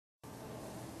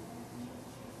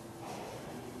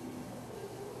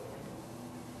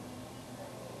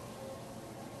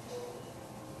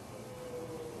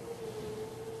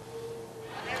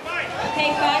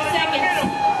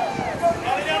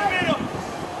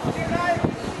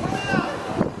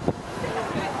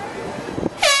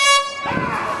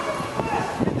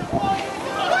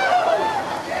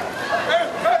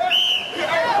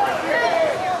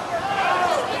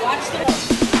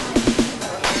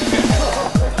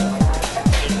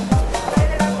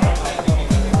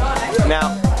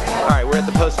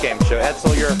post-game show.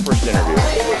 Edsel, your first interview.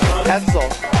 Edsel,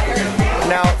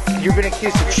 now you've been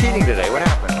accused of cheating today. What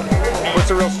happened? What's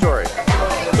the real story?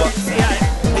 Well, yeah,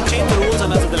 they changed the rules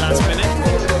on us at the last minute.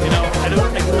 You know, I do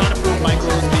not approve my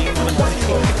rules being one of them.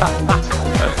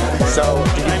 So,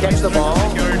 did you catch the ball?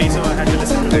 Security, so I had to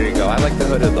listen. There you go. I like the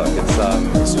hooded look. It's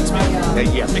It suits me.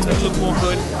 yes, Makes me look more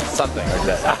good. something like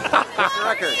that. What's the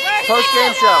record?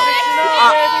 Post-game show.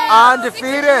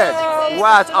 Undefeated.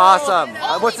 Wow, it's awesome.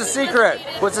 What's the secret?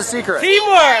 What's the secret?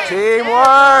 Teamwork!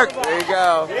 Teamwork! There you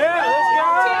go. Yeah, let's go!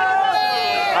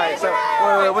 Alright, so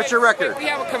wait, what's your record? We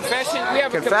have a confession. We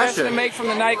have a Confession? confession to make from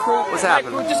the night crew. What's Night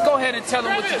happening? crew, just go ahead and tell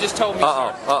them what you just told me.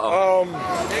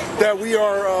 That we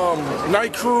are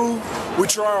night crew. We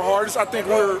try our hardest. I think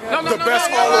we're the best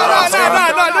all No, around.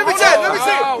 let me say it.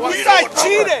 This guy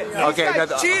cheated. Okay, This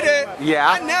guy cheated. yeah.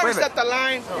 I never Wait a stepped the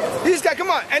line. This guy, come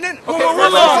on. And then,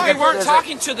 Okay, we weren't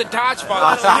talking to the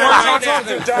Dodgeball.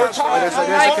 There's a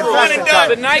confession time.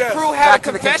 The night crew had a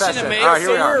confession to make. All right,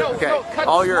 here we are. So Okay, cut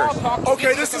all the yours. small talk.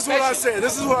 Okay, this is what I said.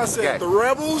 Okay. The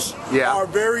Rebels Yeah. are a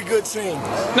very good team.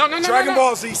 No. Dragon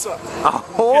Ball Z sucks.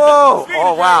 Oh,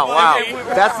 wow.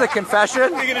 That's the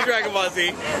confession? Speaking of Dragon Ball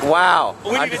Z, Wow.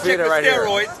 we need to check Undefeated for right here.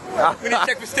 steroids. We need to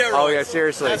check for steroids. Oh, yeah,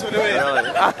 seriously. That's what it is. Really?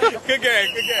 Good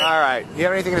game, good game. All right. You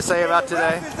have anything to say about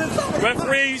today?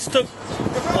 Referees took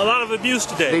a lot of abuse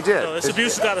today. They did. So this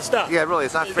abuse has got to stop. Yeah, really,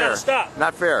 it's not It's fair. gotta stop.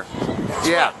 Not fair.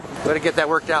 Yeah. Better get that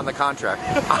worked out in the contract.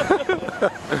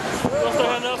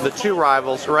 The two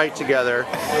rivals right together.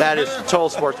 That is total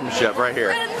sportsmanship right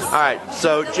here. All right,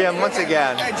 so Jim, once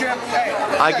again,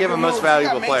 I give him most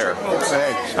valuable player.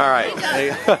 All right.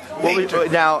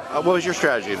 What was your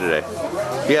strategy today?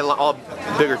 You had all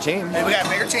bigger team. we got a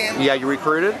bigger team. Yeah, you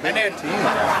recruited? I did.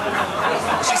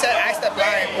 She said I stepped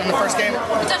line in the first game.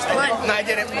 Just one. No, I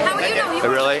didn't. How would you know? You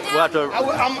Really? We'll have to.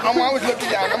 I'm always looking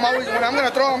down. When I'm going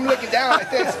to throw, I'm looking down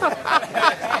like this.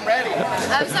 I'm ready.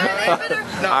 I'm sorry,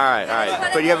 No. All right.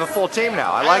 But you have a full team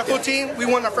now. I like full it. team. We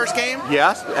won our first game.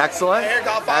 Yes, excellent.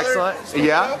 Godfather. Excellent.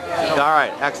 Yeah. All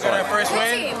right, excellent. First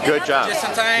win Good job. Just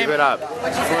in time. Keep it up.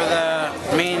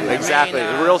 for the main. Exactly,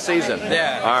 the real season.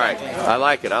 Yeah. All right. I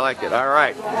like it. All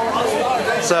right.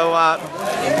 So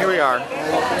here we are.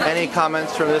 Any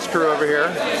comments from this crew over here?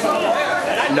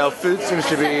 No, food seems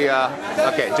to be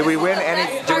okay. Did we win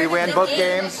both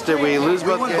games? Did we lose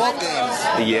both games? Both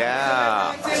games.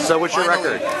 Yeah. So what's your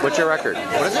record? What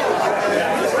is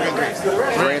it?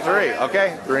 3-3.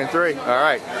 Okay, 3-3. All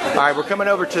right. We're coming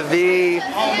over to the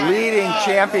leading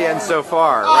champion so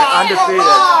far. Right? Undefeated.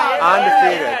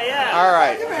 All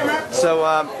right. So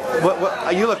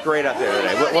what you look great out there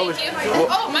today. What was?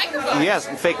 microphone. Yes,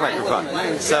 fake microphone.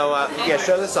 So yeah,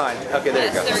 show the sign. Okay, there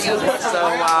you go. There we go. So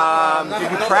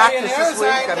did you practice this week?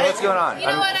 I mean, what's going on? You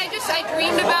know what? I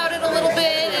dreamed about it a little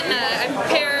bit, and I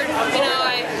prepared. You know,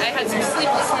 I had some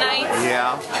sleepless nights.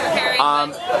 Yeah. Preparing.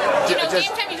 Game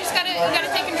time, you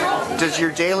gotta take control. Does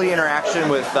your daily interaction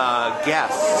with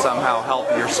guests somehow help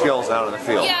your skills out on the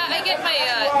field? Yeah, I get my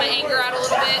anger out a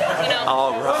little bit. You know.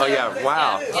 Oh yeah.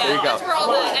 Wow. Yeah, There you go. that's where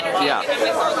all the energy Yeah. behind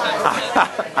my throat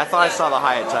comes. I thought I saw the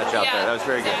Hyatt touch out there. That was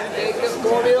very good.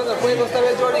 ¿Cómo vieron el juego esta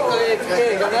vez, Jordi?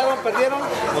 ¿Ganaron? ¿Perdieron?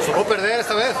 Nos tocó perder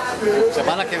esta vez.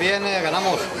 Semana que viene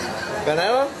ganamos.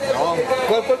 ¿Ganaron? No.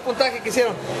 ¿Cuál fue el puntaje que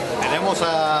hicieron? Tenemos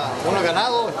a uno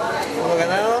ganado. ¿Uno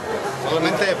ganado?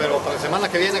 Solamente, pero para la semana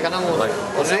que viene ganamos.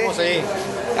 Ponemos ahí.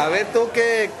 A ver, ¿tú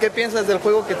qué piensas del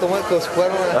juego que fueron?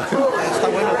 Está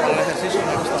bueno para el ejercicio,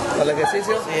 me gusta. ¿Para el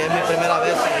ejercicio? Sí, es mi primera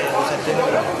vez y lo sentimos.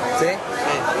 ¿Sí?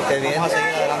 Qué bien. Vamos a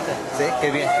seguir adelante. Sí,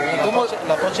 qué bien. ¿Y cómo,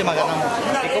 la próxima ganamos.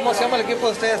 ¿Y cómo se llama el equipo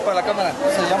de ustedes para la cámara?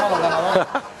 Se llama Los Ganadores.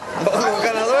 Los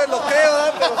ganadores lo creo,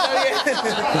 ¿eh? Pero está bien.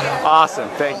 Awesome,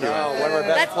 thank you. One of our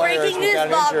best players breaking news, got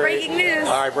an Bob, injury. breaking news.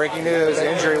 All right, breaking news,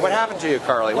 injury. What happened to you,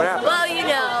 Carly? What happened? Well, you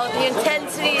know, the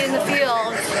intensity in the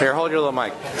field. Here, hold your little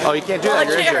mic. Oh, you can't do that.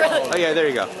 You're I can't injured. really. Oh, yeah, there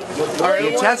you go. The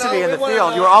intensity in the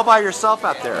field. You were all by yourself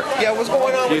out there. Yeah, what's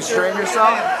going on? Do you strain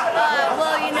yourself?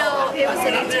 Well, you know, it was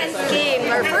an intense game.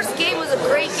 Our first game was a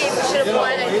great game. We should have won.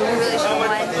 I think we really should have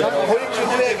won. Who did you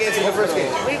play against in the first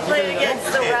game? We played against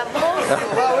the Rebels.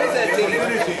 How is that team?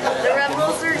 The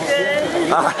Rebels are good.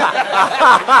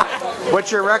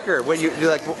 What's your record? When you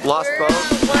like lost both?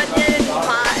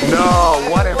 1-5. No,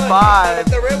 1-5.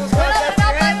 The Rebels Well, not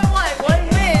 5-1. 1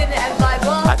 win and 5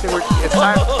 lost. I think it's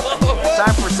time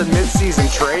for some mid-season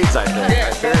trades. I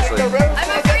think. Seriously. I'm a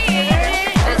free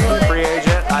agent. Free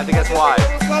agent. I think that's wise. No,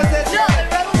 the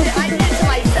Rebels, I did it to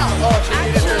myself.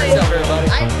 Actually, I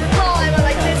recall I went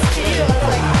like this to you. I was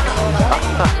like, I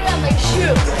put it on my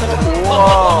shoe.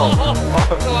 Whoa.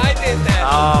 So I did that.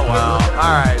 Oh well.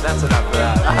 All right, that's enough of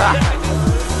that.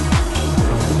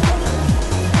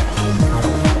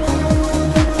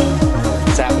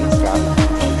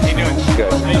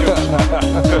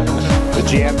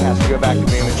 go back to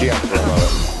being the GM for a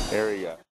moment.